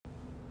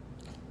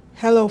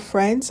Hello,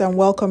 friends, and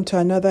welcome to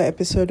another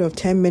episode of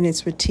 10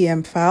 Minutes with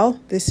TM File.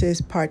 This is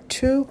part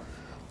 2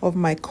 of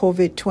my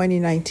COVID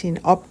 2019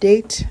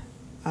 update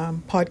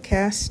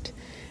podcast.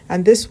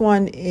 And this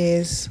one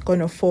is going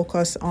to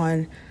focus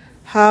on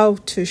how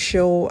to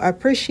show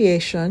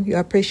your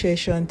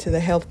appreciation to the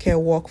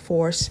healthcare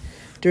workforce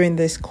during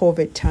this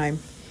COVID time.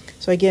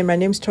 So again, my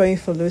name is Toyin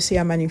Felusi.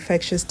 I'm an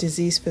infectious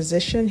disease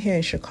physician here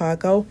in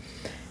Chicago.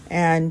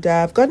 And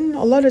I've gotten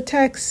a lot of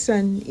texts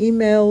and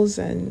emails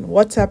and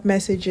WhatsApp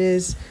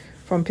messages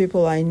from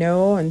people I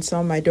know and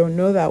some I don't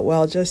know that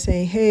well, just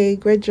saying, hey,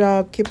 great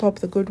job, keep up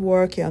the good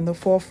work, you're on the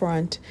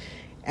forefront.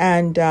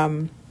 And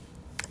the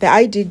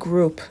ID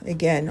group,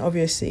 again,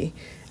 obviously,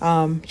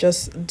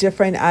 just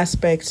different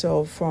aspects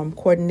of from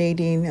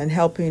coordinating and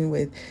helping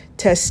with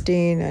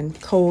testing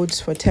and codes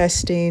for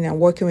testing and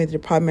working with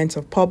departments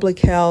of public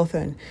health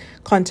and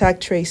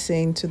contact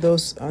tracing to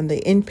those on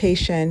the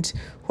inpatient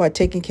who are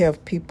taking care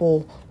of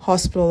people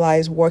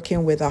hospitalized,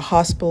 working with a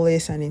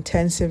hospitalist and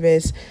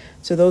intensivists,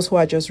 to those who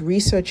are just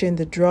researching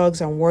the drugs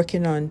and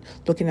working on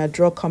looking at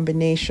drug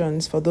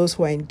combinations, for those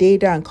who are in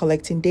data and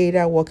collecting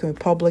data, working with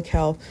public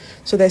health.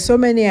 So there's so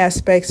many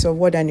aspects of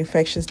what an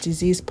infectious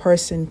disease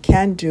person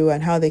can do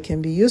and how they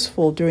can be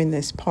useful during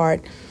this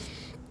part.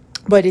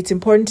 But it's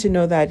important to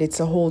know that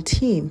it's a whole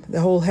team, the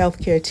whole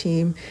healthcare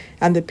team,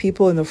 and the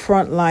people in the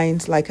front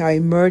lines, like our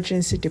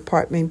emergency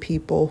department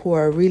people, who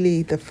are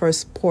really the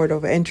first port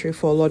of entry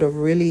for a lot of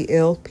really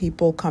ill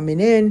people coming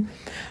in,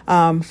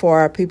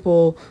 for our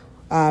people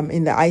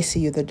in the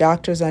ICU, the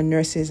doctors and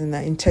nurses in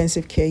the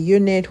intensive care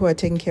unit who are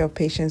taking care of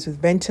patients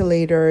with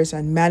ventilators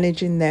and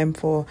managing them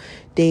for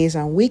days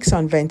and weeks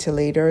on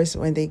ventilators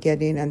when they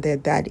get in and they're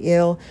that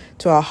ill,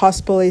 to our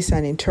hospitalists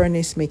and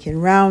internists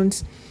making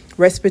rounds,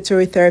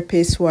 respiratory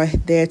therapists who are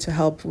there to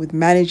help with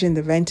managing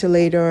the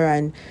ventilator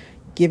and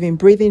giving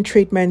breathing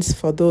treatments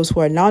for those who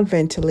are not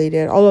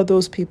ventilated. All of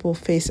those people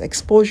face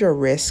exposure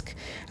risk.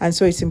 And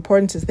so it's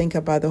important to think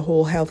about the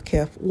whole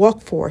healthcare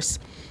workforce.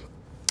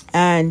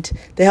 And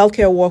the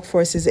healthcare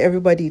workforce is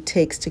everybody it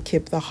takes to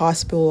keep the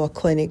hospital or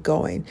clinic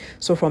going.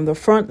 So from the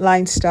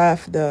frontline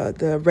staff,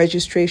 the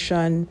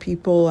registration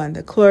people and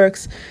the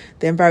clerks,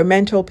 the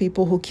environmental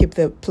people who keep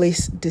the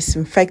place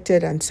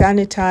disinfected and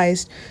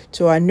sanitized,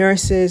 to our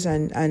nurses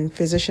and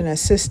physician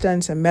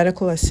assistants and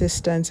medical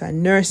assistants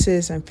and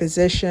nurses and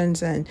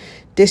physicians and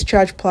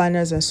discharge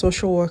planners and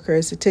social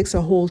workers. It takes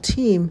a whole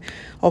team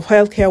of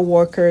healthcare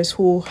workers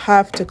who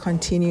have to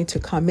continue to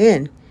come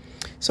in.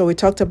 So we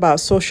talked about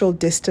social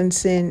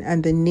distancing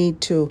and the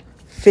need to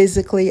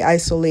physically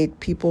isolate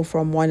people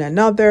from one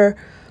another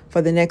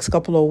for the next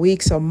couple of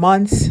weeks or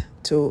months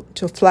to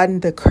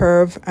flatten the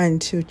curve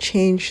and to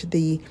change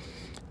the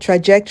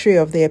trajectory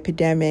of the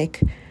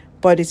epidemic.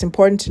 But it's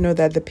important to know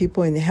that the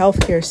people in the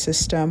healthcare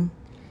system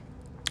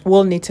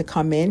will need to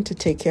come in to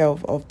take care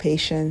of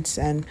patients.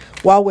 And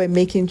while we're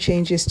making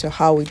changes to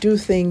how we do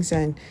things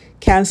and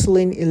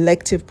canceling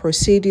elective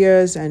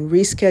procedures and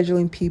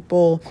rescheduling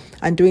people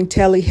and doing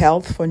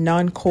telehealth for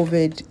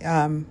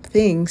non-COVID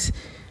things,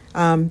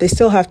 they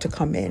still have to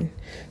come in.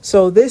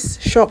 So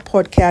this short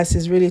podcast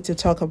is really to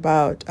talk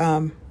about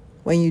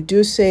when you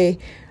do say,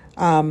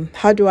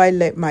 how do I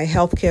let my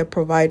healthcare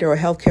provider or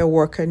healthcare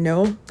worker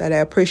know that I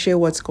appreciate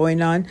what's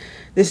going on?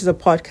 This is a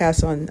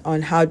podcast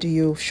on how do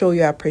you show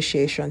your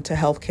appreciation to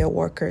healthcare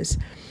workers.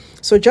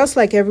 So just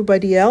like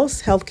everybody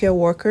else, healthcare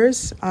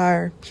workers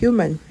are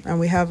human, and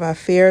we have our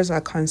fears, our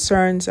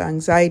concerns, our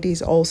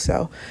anxieties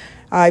also.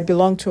 I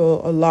belong to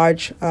a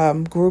large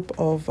group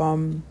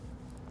of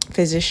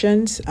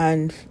physicians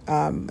and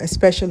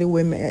especially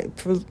women,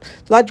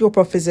 large group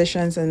of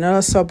physicians, and another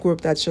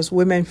subgroup that's just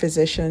women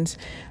physicians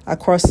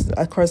across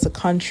the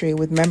country,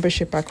 with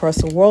membership across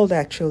the world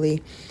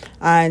actually.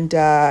 And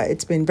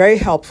it's been very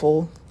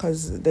helpful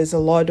because there's a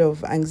lot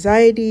of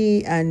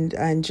anxiety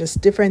and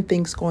just different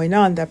things going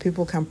on that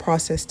people can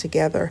process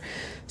together.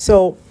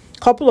 So a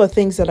couple of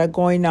things that are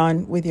going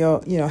on with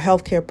your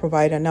healthcare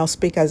provider, and I'll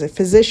speak as a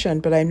physician,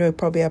 but I know it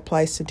probably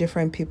applies to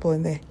different people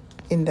in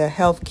the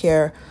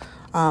healthcare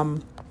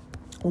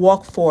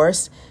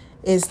workforce,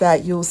 is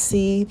that you'll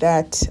see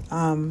that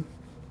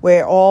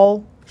we're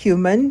all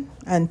human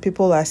and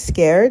people are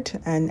scared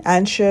and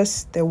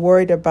anxious. They're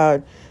worried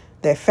about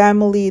their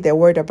family. They're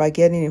worried about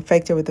getting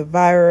infected with the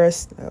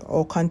virus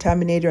or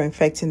contaminated or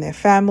infecting their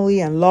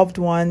family and loved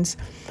ones.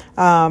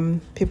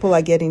 People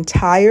are getting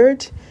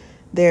tired.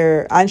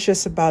 They're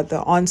anxious about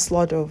the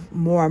onslaught of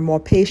more and more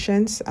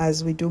patients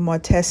as we do more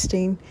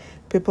testing.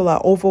 People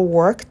are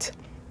overworked.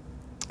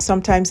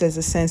 Sometimes there's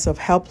a sense of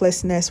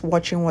helplessness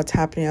watching what's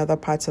happening in other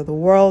parts of the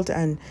world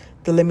and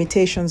the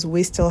limitations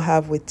we still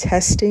have with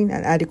testing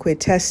and adequate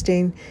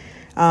testing.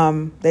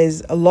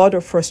 There's a lot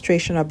of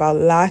frustration about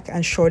lack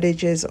and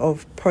shortages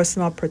of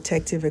personal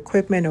protective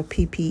equipment or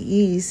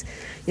PPEs,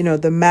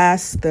 the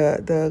masks,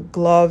 the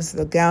gloves,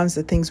 the gowns,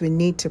 the things we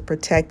need to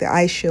protect, the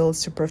eye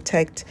shields to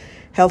protect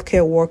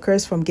healthcare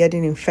workers from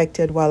getting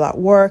infected while at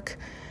work.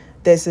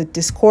 there's a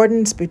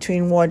discordance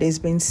between what is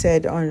being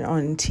said on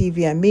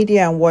TV and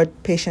media and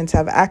what patients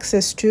have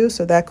access to.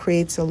 So that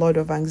creates a lot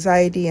of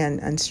anxiety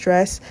and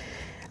stress.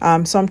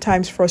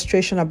 Sometimes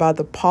frustration about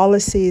the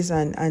policies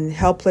and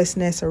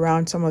helplessness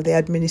around some of the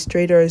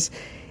administrators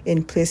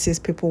in places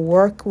people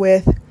work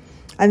with.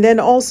 And then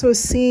also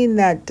seeing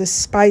that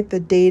despite the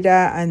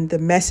data and the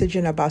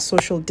messaging about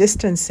social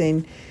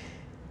distancing,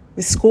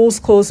 the schools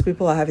closed,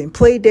 people are having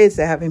play dates,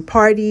 they're having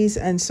parties.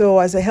 And so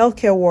as a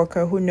healthcare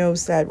worker who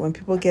knows that when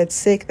people get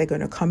sick, they're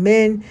going to come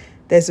in,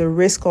 there's a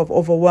risk of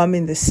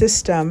overwhelming the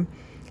system.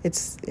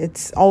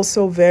 It's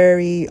also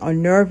very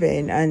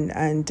unnerving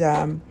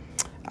and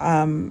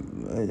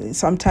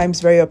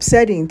sometimes very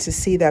upsetting to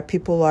see that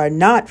people are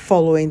not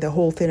following the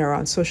whole thing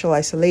around social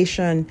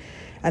isolation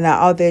and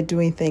are out there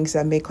doing things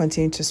that may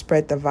continue to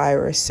spread the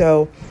virus.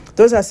 So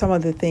those are some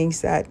of the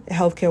things that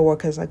healthcare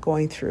workers are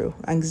going through.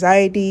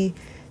 Anxiety,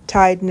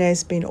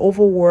 tiredness, being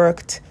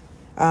overworked,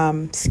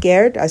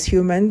 scared as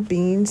human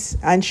beings,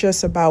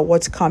 anxious about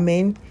what's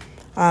coming,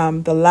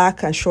 the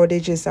lack and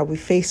shortages that we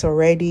face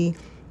already,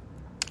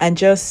 and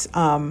just,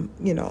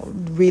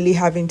 really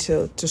having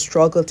to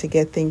struggle to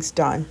get things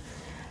done.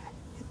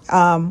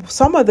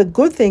 Some of the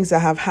good things that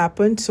have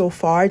happened so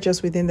far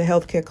just within the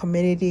healthcare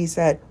community is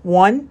that,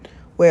 one,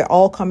 we're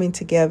all coming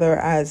together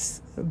as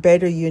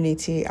better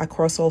unity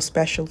across all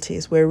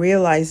specialties. We're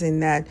realizing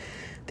that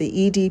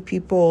the ED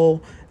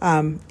people,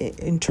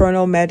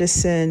 internal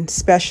medicine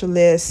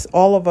specialists,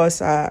 all of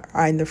us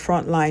are in the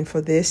front line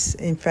for this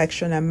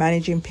infection and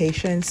managing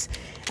patients,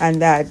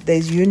 and that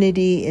there's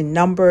unity in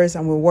numbers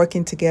and we're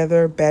working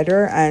together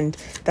better. And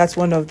that's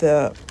one of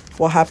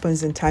what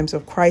happens in times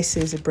of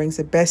crisis. It brings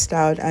the best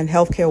out, and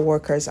healthcare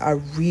workers are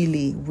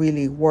really,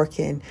 really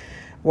working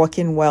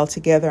well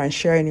together and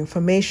sharing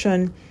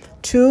information.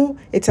 Two,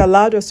 it's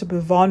allowed us to be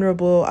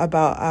vulnerable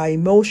about our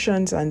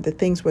emotions and the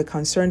things we're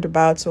concerned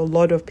about. So a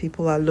lot of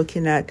people are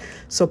looking at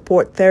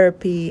support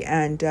therapy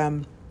and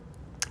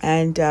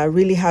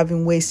really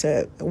having ways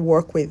to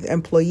work with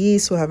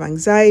employees who have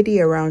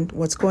anxiety around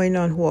what's going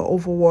on, who are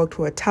overworked,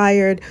 who are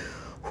tired,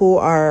 who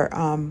are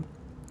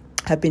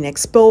have been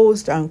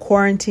exposed and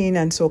quarantined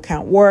and so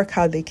can't work,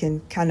 how they can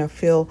kind of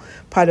feel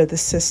part of the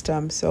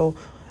system. So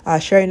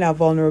sharing our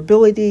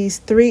vulnerabilities.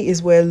 Three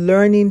is we're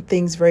learning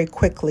things very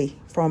quickly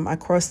from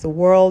across the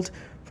world,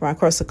 from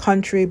across the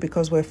country,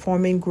 because we're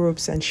forming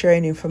groups and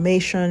sharing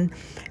information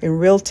in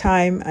real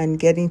time and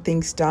getting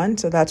things done.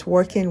 So that's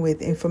working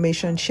with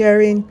information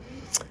sharing.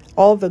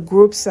 All the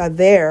groups are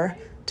there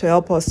to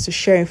help us to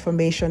share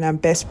information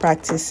and best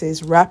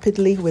practices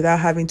rapidly without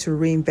having to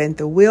reinvent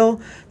the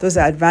wheel. Those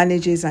are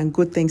advantages and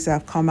good things that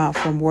have come out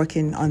from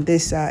working on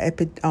this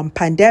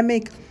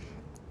pandemic.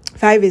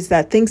 5 is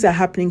that things are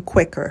happening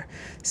quicker.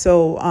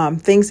 So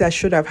things that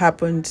should have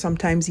happened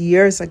sometimes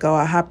years ago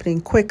are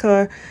happening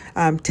quicker.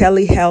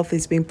 Telehealth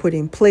is being put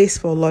in place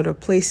for a lot of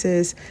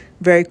places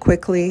very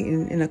quickly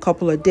in a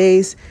couple of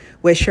days.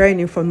 We're sharing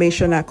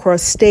information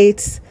across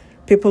states.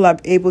 People are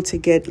able to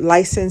get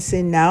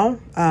licensing now,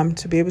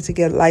 to be able to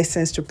get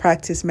licensed to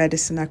practice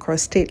medicine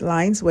across state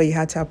lines where you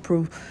had to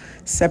approve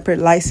separate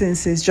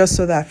licenses just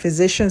so that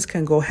physicians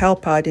can go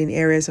help out in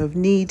areas of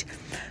need.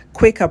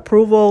 Quick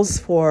approvals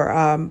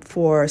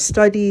for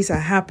studies are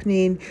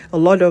happening. A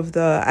lot of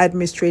the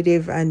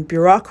administrative and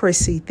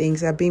bureaucracy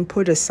things are being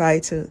put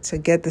aside to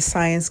get the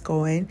science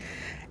going.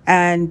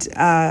 And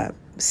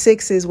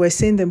 6 is we're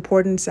seeing the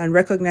importance and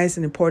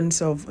recognizing the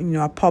importance of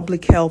our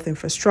public health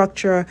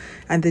infrastructure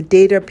and the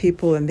data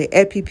people and the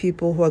epi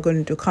people who are going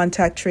to do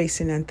contact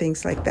tracing and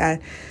things like that.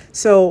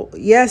 So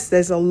yes,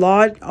 there's a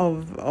lot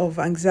of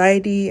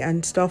anxiety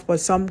and stuff, but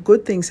some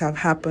good things have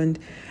happened,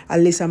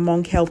 at least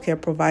among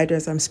healthcare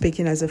providers. I'm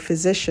speaking as a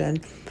physician,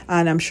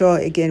 and I'm sure,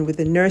 again, with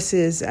the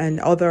nurses and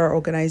other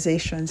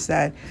organizations,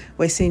 that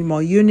we're seeing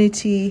more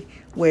unity.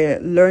 We're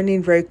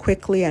learning very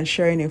quickly and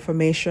sharing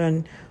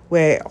information.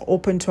 We're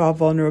open to our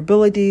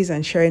vulnerabilities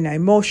and sharing our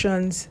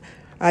emotions.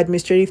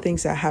 Administrative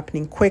things are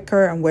happening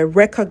quicker, and we're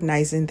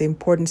recognizing the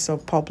importance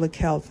of public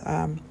health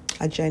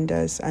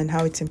agendas and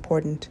how it's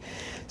important.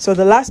 So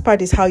the last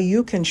part is how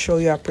you can show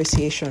your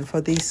appreciation for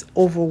these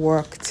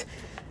overworked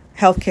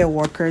healthcare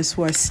workers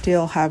who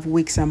still have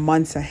weeks and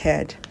months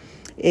ahead,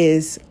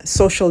 is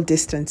social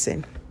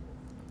distancing.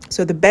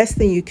 So the best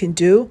thing you can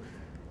do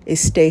is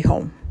stay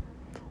home.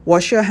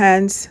 Wash your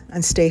hands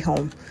and stay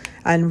home,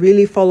 and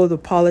really follow the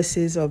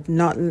policies of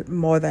not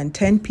more than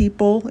 10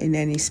 people in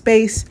any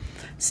space,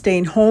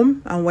 staying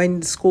home, and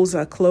when schools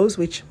are closed,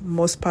 which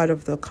most part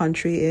of the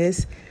country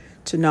is,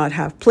 to not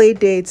have play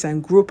dates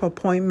and group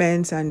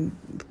appointments and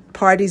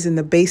parties in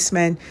the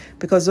basement,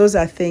 because those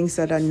are things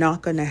that are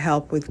not going to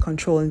help with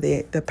controlling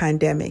the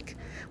pandemic.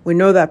 We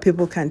know that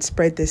people can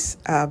spread this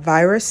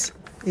virus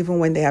even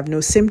when they have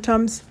no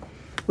symptoms,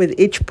 with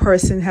each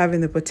person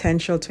having the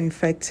potential to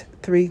infect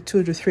 2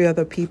 to 3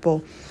 other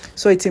people.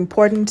 So it's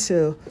important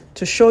to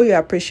show your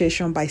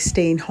appreciation by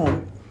staying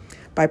home.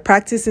 By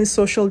practicing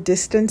social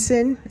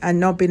distancing and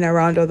not being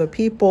around other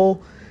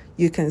people,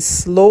 you can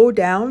slow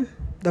down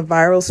the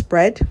viral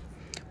spread.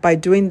 By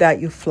doing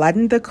that, you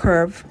flatten the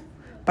curve.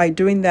 By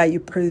doing that,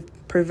 you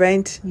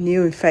prevent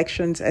new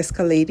infections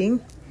escalating.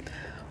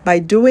 By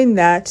doing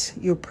that,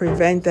 you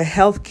prevent the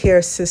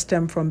healthcare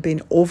system from being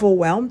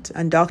overwhelmed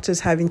and doctors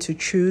having to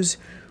choose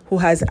who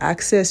has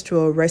access to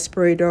a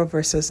respirator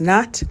versus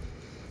not.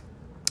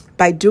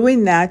 By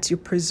doing that, you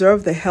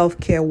preserve the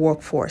healthcare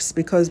workforce,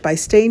 because by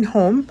staying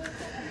home,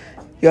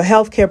 your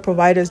healthcare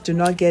providers do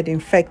not get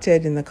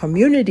infected in the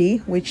community,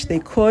 which they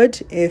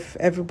could if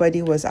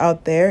everybody was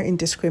out there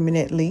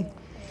indiscriminately.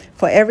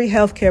 For every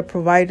healthcare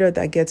provider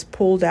that gets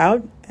pulled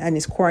out and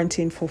is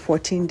quarantined for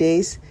 14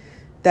 days,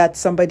 that's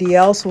somebody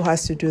else who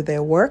has to do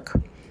their work.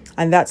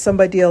 And that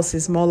somebody else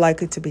is more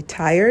likely to be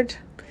tired.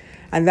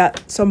 And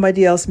that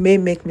somebody else may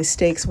make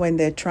mistakes when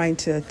they're trying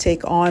to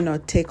take on or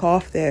take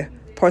off their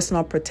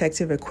personal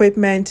protective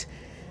equipment.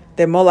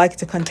 They're more likely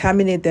to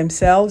contaminate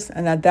themselves.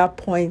 And at that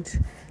point,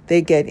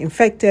 they get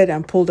infected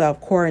and pulled out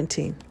of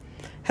quarantine.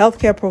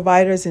 Healthcare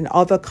providers in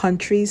other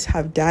countries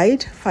have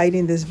died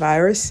fighting this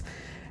virus,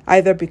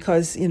 either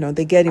because,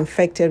 they get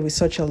infected with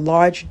such a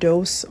large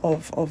dose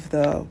of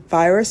the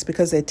virus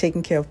because they're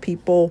taking care of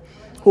people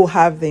who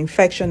have the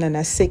infection and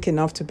are sick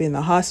enough to be in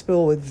the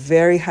hospital with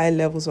very high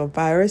levels of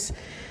virus.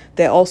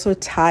 They're also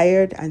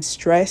tired and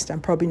stressed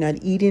and probably not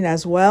eating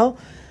as well.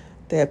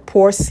 They're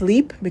poor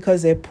sleep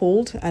because they're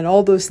pulled, and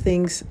all those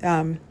things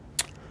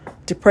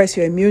depress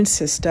your immune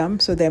system,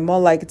 so they're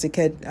more likely to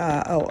get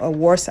a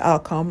worse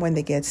outcome when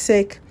they get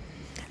sick.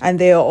 And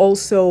they are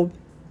also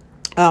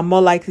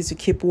more likely to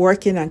keep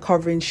working and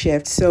covering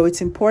shifts. So it's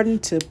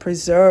important to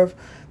preserve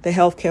the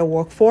healthcare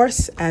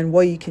workforce. And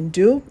what you can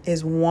do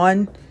is,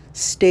 one,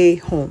 stay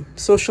home.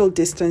 Social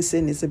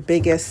distancing is the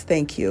biggest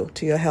thank you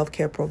to your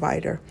healthcare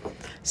provider.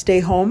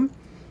 Stay home.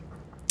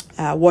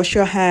 Wash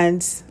your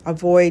hands.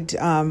 Avoid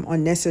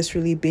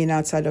unnecessarily being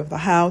outside of the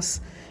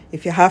house.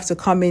 If you have to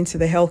come into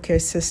the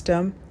healthcare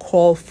system,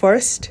 call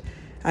first.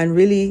 And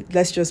really,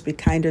 let's just be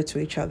kinder to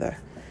each other.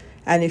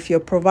 And if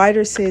your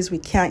provider says we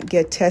can't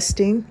get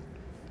testing,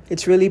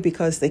 it's really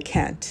because they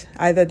can't.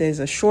 Either there's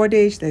a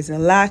shortage, there's a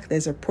lack,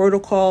 there's a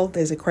protocol,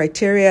 there's a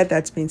criteria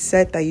that's been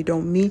set that you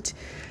don't meet.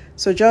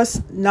 So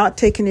just not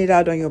taking it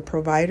out on your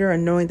provider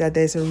and knowing that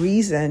there's a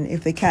reason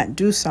if they can't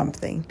do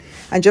something,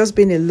 and just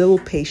being a little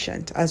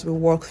patient as we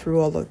work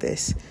through all of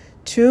this.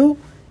 2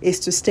 is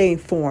to stay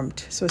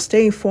informed. So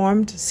stay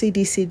informed.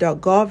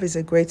 CDC.gov is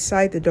a great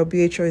site. The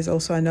WHO is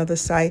also another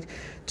site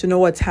to know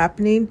what's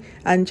happening.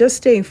 And just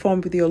stay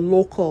informed with your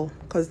local,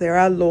 because there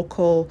are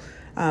local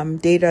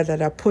data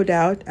that are put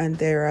out, and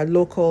there are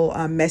local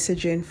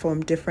messaging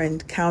from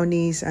different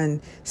counties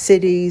and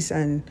cities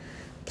and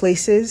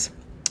places,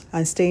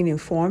 and staying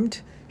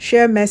informed.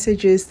 Share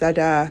messages that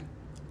are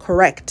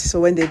correct. So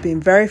when they've been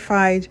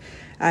verified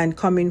and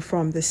coming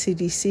from the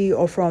CDC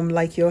or from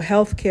like your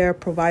healthcare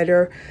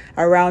provider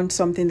around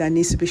something that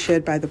needs to be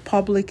shared by the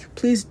public,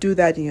 please do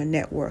that in your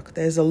network.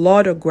 There's a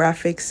lot of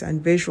graphics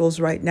and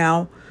visuals right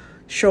now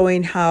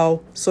showing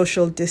how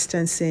social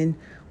distancing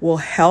will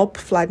help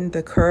flatten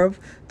the curve.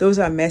 Those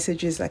are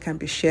messages that can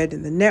be shared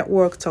in the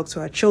network. Talk to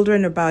our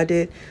children about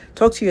it.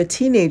 Talk to your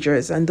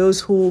teenagers and those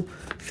who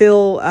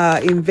feel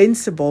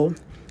invincible,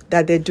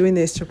 that they're doing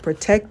this to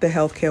protect the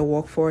healthcare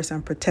workforce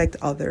and protect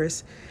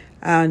others.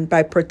 And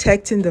by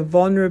protecting the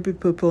vulnerable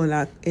people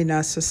in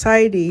our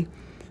society,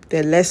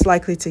 they're less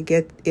likely to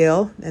get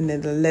ill, and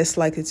then they're less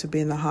likely to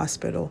be in the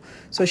hospital.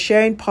 So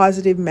sharing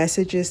positive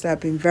messages that have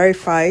been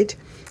verified,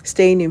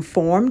 staying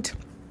informed,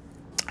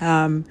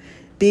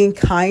 being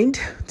kind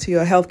to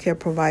your healthcare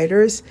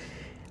providers,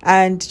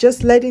 and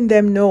just letting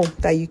them know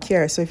that you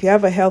care. So if you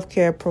have a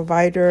healthcare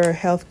provider,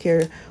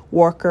 healthcare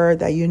worker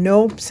that you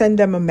know, send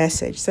them a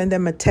message, send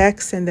them a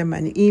text, send them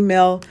an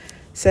email,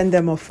 send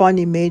them a fun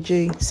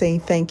emoji saying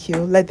thank you.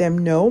 Let them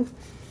know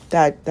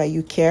that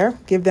you care.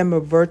 Give them a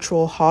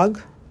virtual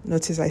hug.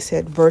 Notice I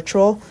said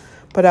virtual.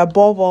 But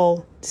above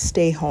all,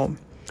 stay home.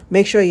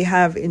 Make sure you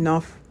have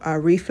enough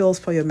refills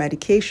for your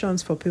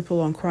medications, for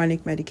people on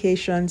chronic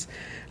medications.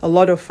 A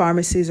lot of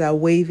pharmacies are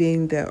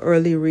waiving the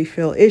early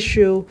refill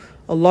issue.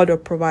 A lot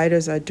of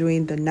providers are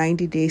doing the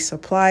 90-day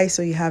supply,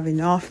 so you have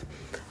enough.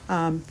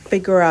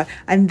 Figure out,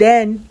 and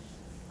then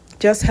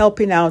just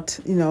helping out,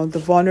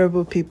 the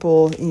vulnerable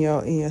people in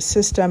your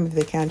system. If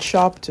they can't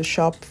shop, to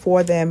shop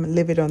for them,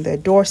 leave it on their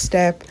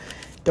doorstep.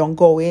 Don't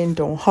go in,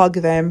 don't hug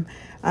them,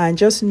 and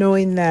just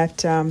knowing that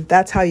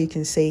that's how you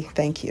can say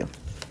thank you.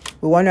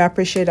 We want to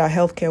appreciate our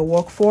healthcare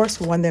workforce.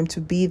 We want them to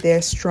be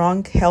there,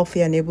 strong,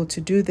 healthy, and able to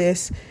do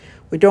this.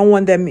 We don't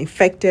want them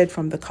infected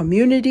from the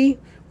community.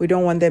 We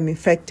don't want them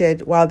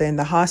infected while they're in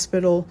the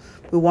hospital.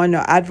 We want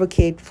to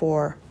advocate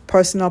for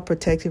personal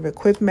protective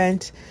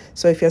equipment.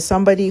 So if you're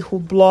somebody who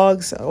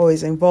blogs or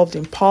is involved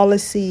in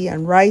policy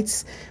and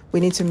rights,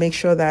 we need to make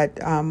sure that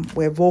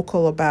we're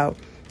vocal about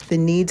the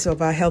needs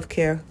of our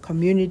healthcare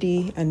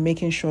community and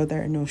making sure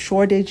there are no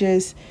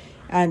shortages.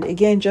 And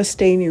again, just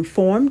staying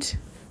informed.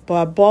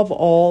 But above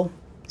all,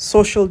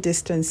 social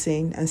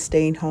distancing and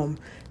staying home.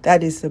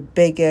 That is the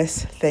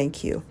biggest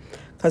thank you.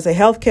 Because a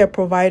healthcare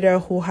provider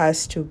who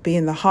has to be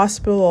in the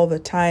hospital all the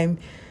time,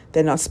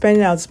 They're not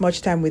spending as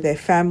much time with their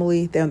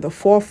family. They're on the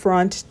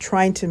forefront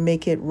trying to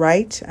make it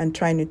right and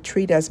trying to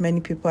treat as many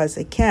people as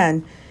they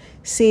can.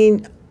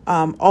 Seeing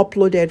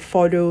uploaded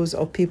photos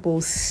of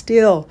people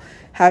still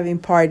having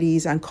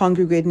parties and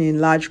congregating in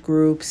large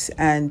groups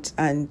and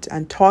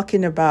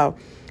talking about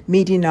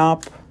meeting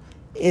up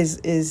is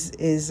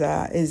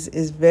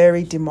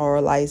very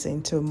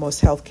demoralizing to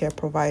most healthcare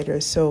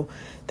providers. So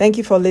thank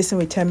you for listening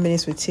with 10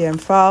 Minutes with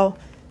TM File.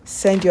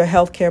 Send your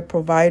healthcare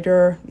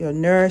provider, your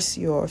nurse,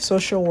 your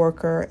social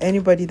worker,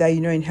 anybody that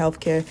you know in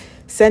healthcare,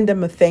 send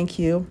them a thank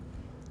you,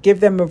 give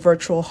them a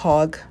virtual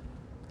hug,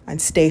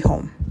 and stay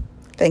home.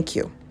 Thank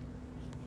you.